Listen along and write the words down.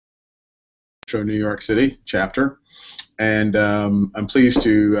Metro New York City chapter. And I'm pleased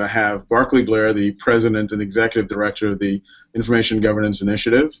to have Barclay Blair, the President and Executive Director of the Information Governance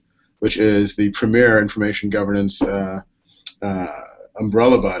Initiative, which is the premier information governance umbrella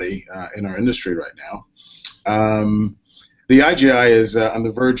body in our industry right now. The IGI is on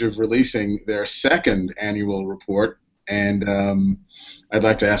the verge of releasing their second annual report, and I'd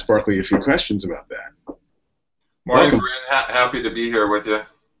like to ask Barclay a few questions about that. Morning, Bryn. Happy to be here with you.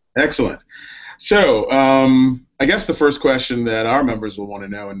 Excellent. So, I guess the first question that our members will want to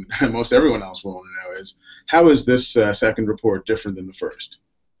know, and most everyone else will want to know, is how is this second report different than the first?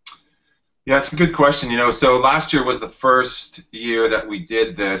 Yeah, it's a good question. You know, so last year was the first year that we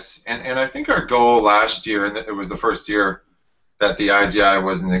did this, and I think our goal last year, and it was the first year that the IGI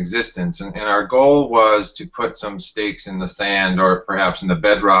was in existence, and our goal was to put some stakes in the sand, or perhaps in the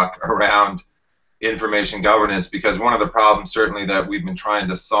bedrock, around information governance, because one of the problems certainly that we've been trying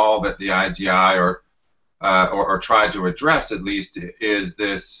to solve at the IGI, or try to address at least, is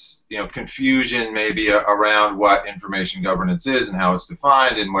this, you know, confusion maybe around what information governance is and how it's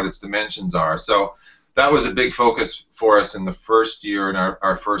defined and what its dimensions are. So that was a big focus for us in the first year in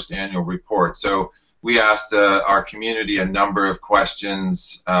our first annual report. So we asked our community a number of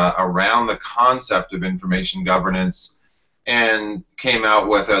questions around the concept of information governance, and came out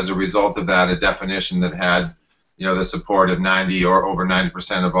with, as a result of that, a definition that had, you know, the support of 90 or over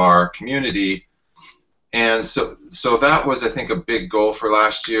 90% of our community. And so that was, I think, a big goal for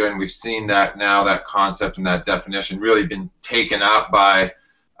last year, and we've seen that now, that concept and that definition really been taken up by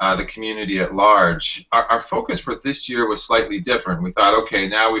the community at large. Our focus for this year was slightly different. We thought, okay,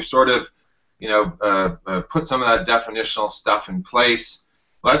 now we've sort of, you know, put some of that definitional stuff in place.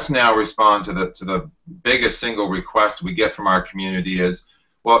 Let's now respond to the biggest single request we get from our community is,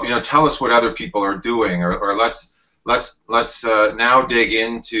 well, you know, tell us what other people are doing, or let's now dig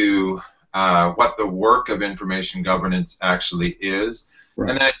into what the work of information governance actually is, right.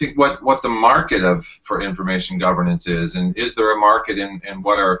 And then I think what the market for information governance is, and is there a market, and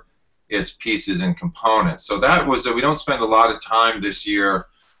what are its pieces and components. So that was, we don't spend a lot of time this year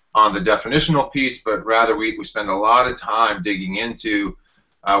on the definitional piece, but rather we spend a lot of time digging into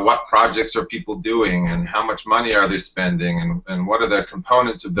what projects are people doing, and how much money are they spending, and what are the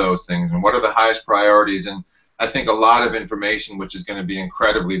components of those things, and what are the highest priorities. And I think a lot of information which is going to be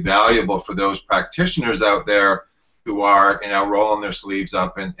incredibly valuable for those practitioners out there who are, you know, rolling their sleeves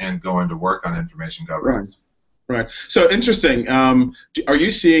up and going to work on information governance. Right. So interesting. Are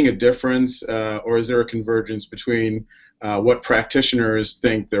you seeing a difference, or is there a convergence between what practitioners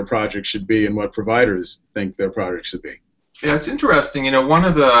think their project should be and what providers think their project should be? Yeah, it's interesting. You know, one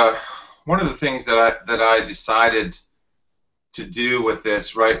of the things that I decided to do with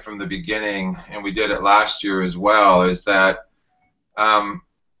this right from the beginning, and we did it last year as well, is that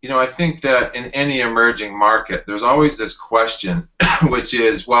you know, I think that in any emerging market, there's always this question, which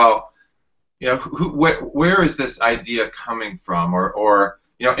is, well, you know, where is this idea coming from? Or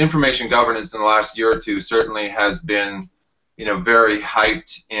you know, information governance in the last year or two certainly has been, you know, very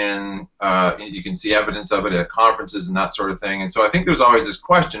hyped in, you can see evidence of it at conferences and that sort of thing. And so I think there's always this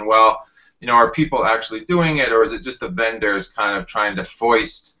question, well, you know, are people actually doing it, or is it just the vendors kind of trying to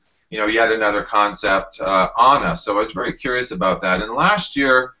foist, you know, yet another concept on us? So I was very curious about that. And last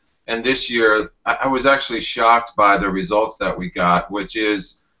year and this year, I was actually shocked by the results that we got, which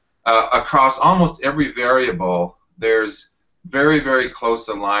is across almost every variable, there's very, very close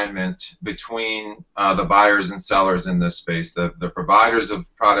alignment between the buyers and sellers in this space, the providers of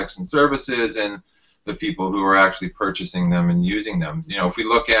products and services, and the people who are actually purchasing them and using them. You know, if we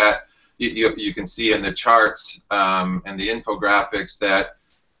look at, you can see in the charts and the infographics that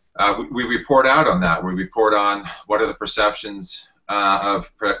we report out on that. We report on what are the perceptions of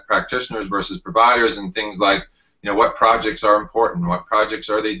practitioners versus providers, and things like, you know, what projects are important, what projects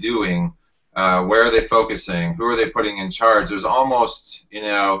are they doing, where are they focusing, who are they putting in charge. There's almost, you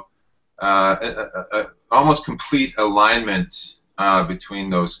know, almost complete alignment between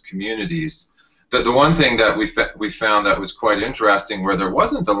those communities. The one thing that we found that was quite interesting, where there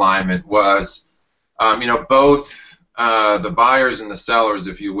wasn't alignment, was, you know, both the buyers and the sellers,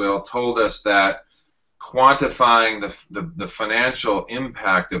 if you will, told us that quantifying the financial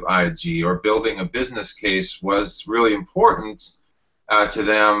impact of IG, or building a business case, was really important to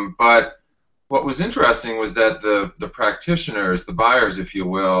them. But what was interesting was that the practitioners, the buyers, if you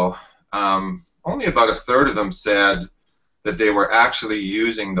will, only about a third of them said that they were actually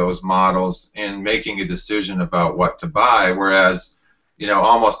using those models and making a decision about what to buy, whereas, you know,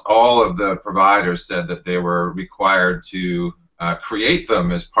 almost all of the providers said that they were required to create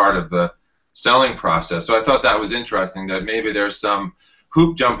them as part of the selling process. So I thought that was interesting, that maybe there's some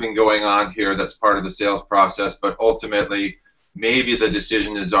hoop jumping going on here that's part of the sales process, but ultimately maybe the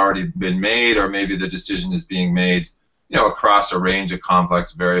decision has already been made, or maybe the decision is being made, across a range of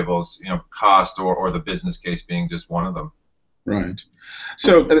complex variables, cost or the business case being just one of them. Right.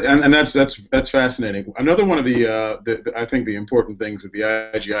 So, and that's fascinating. Another one of I think the important things that the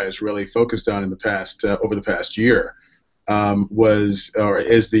IGI has really focused on in the past, over the past year, is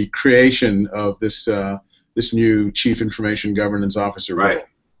the creation of this new Chief Information Governance Officer role. Right.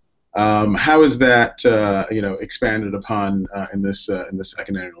 How is that expanded upon in this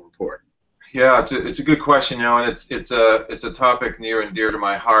second annual report? Yeah, it's a good question, and it's a topic near and dear to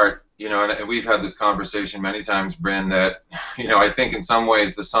my heart, and we've had this conversation many times, Bryn, that I think in some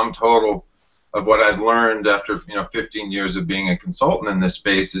ways the sum total of what I've learned after 15 years of being a consultant in this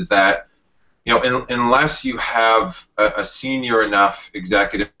space is that unless you have a senior enough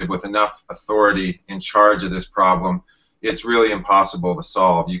executive with enough authority in charge of this problem, it's really impossible to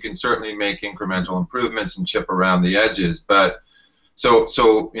solve. You can certainly make incremental improvements and chip around the edges, but so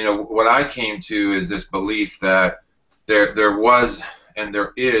what I came to is this belief that there was and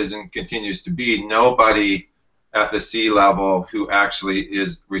there is and continues to be nobody at the C level who actually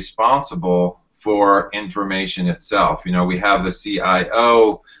is responsible for information itself. We have the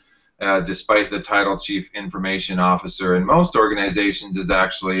CIO, despite the title Chief Information Officer in most organizations, is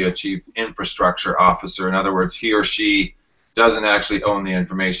actually a Chief Infrastructure Officer. In other words, he or she doesn't actually own the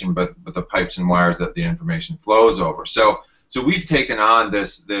information, but the pipes and wires that the information flows over. So we've taken on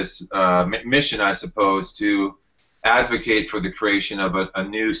this mission, I suppose, to advocate for the creation of a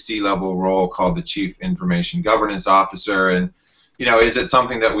new C-level role called the Chief Information Governance Officer. And is it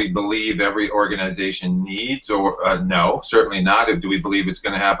something that we believe every organization needs? Or no, certainly not. Do we believe it's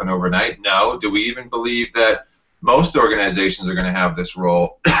going to happen overnight? No. Do we even believe that most organizations are going to have this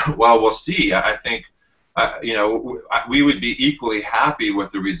role? Well, we'll see. I think we would be equally happy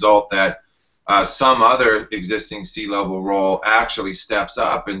with the result that some other existing C-level role actually steps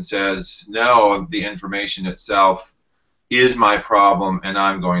up and says, no, the information itself is my problem and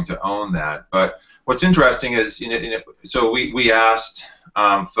I'm going to own that. But what's interesting is, so we asked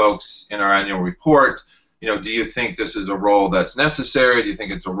folks in our annual report, do you think this is a role that's necessary? Do you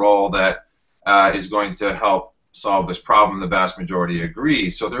think it's a role that is going to help solve this problem? The vast majority agree.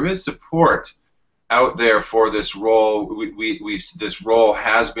 So there is support out there for this role. This role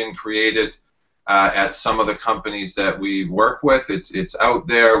has been created at some of the companies that we work with. It's out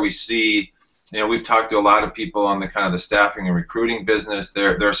there. We see, we've talked to a lot of people on the kind of the staffing and recruiting business.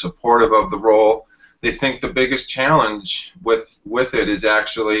 They're supportive of the role. They think the biggest challenge with it is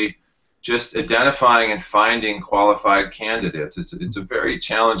actually just identifying and finding qualified candidates. It's a very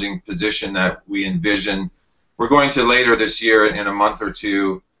challenging position that we envision. We're going to later this year, in a month or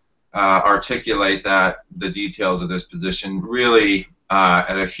two, articulate the details of this position really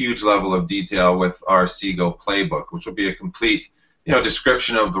at a huge level of detail with our SEGO playbook, which will be a complete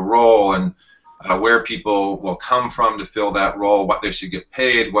description of the role and where people will come from to fill that role, what they should get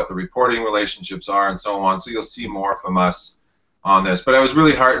paid, what the reporting relationships are, and so on. So you'll see more from us on this. But I was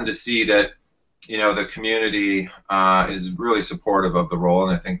really heartened to see that the community is really supportive of the role,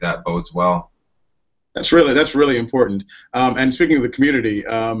 and I think that bodes well. That's really important. And speaking of the community,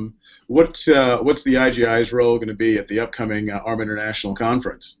 what's the IGI's role going to be at the upcoming ARMA International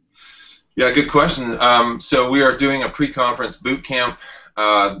Conference? Yeah, good question. So we are doing a pre-conference boot camp.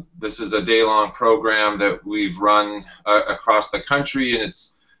 This is a day-long program that we've run across the country, and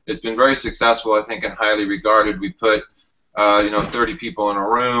it's been very successful, I think, and highly regarded. We put 30 people in a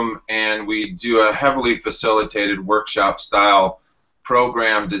room, and we do a heavily facilitated workshop-style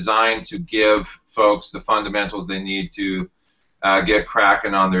program designed to give folks the fundamentals they need to get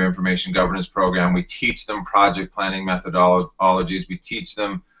cracking on their information governance program. We teach them project planning methodologies. We teach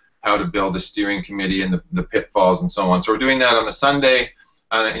them how to build a steering committee and the pitfalls and so on. So we're doing that on the Sunday.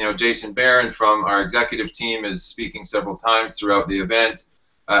 Jason Barron from our executive team is speaking several times throughout the event,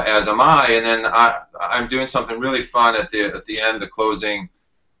 as am I. And then I'm doing something really fun at the end, the closing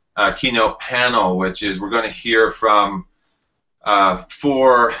keynote panel, which is we're going to hear from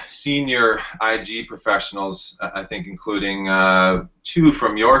 4 senior IG professionals, I think including 2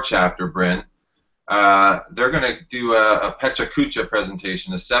 from your chapter, Bryn. They're going to do a Pecha Kucha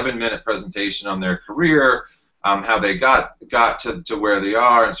presentation, a 7-minute presentation on their career, how they got to where they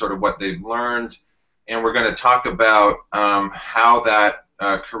are and sort of what they've learned. And we're going to talk about how that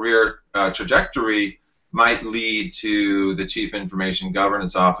career trajectory might lead to the Chief Information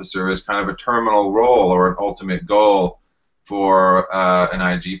Governance Officer as kind of a terminal role or an ultimate goal for an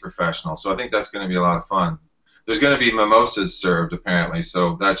IG professional. So I think that's going to be a lot of fun. There's going to be mimosas served apparently,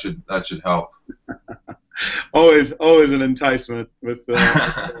 so that should help. Always, always an enticement with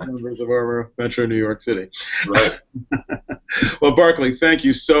members of ARMA Metro New York City. Right. Well, Barclay, thank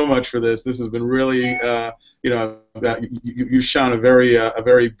you so much for this. This has been really, that you shone a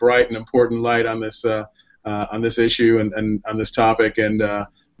very bright and important light on this issue and on this topic, and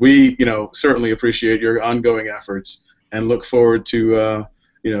we, certainly appreciate your ongoing efforts and look forward to,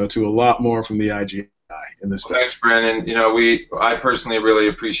 to a lot more from the IGI in this space. Thanks, Brandon. I personally really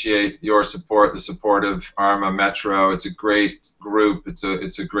appreciate your support, the support of ARMA Metro. It's a great group. It's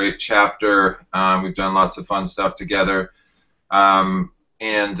a great chapter. We've done lots of fun stuff together.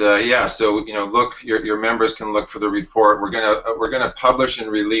 Yeah, so look, your members can look for the report. We're gonna publish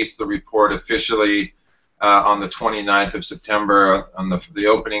and release the report officially on the 29th of September, on the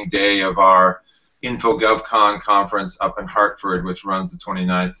opening day of our InfoGovCon conference up in Hartford, which runs the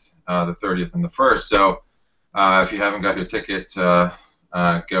 29th, the 30th, and the 1st. So if you haven't got your ticket, go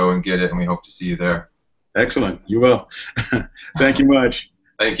and get it, and we hope to see you there. Excellent. You will. Thank you much.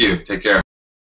 Thank you. Take care.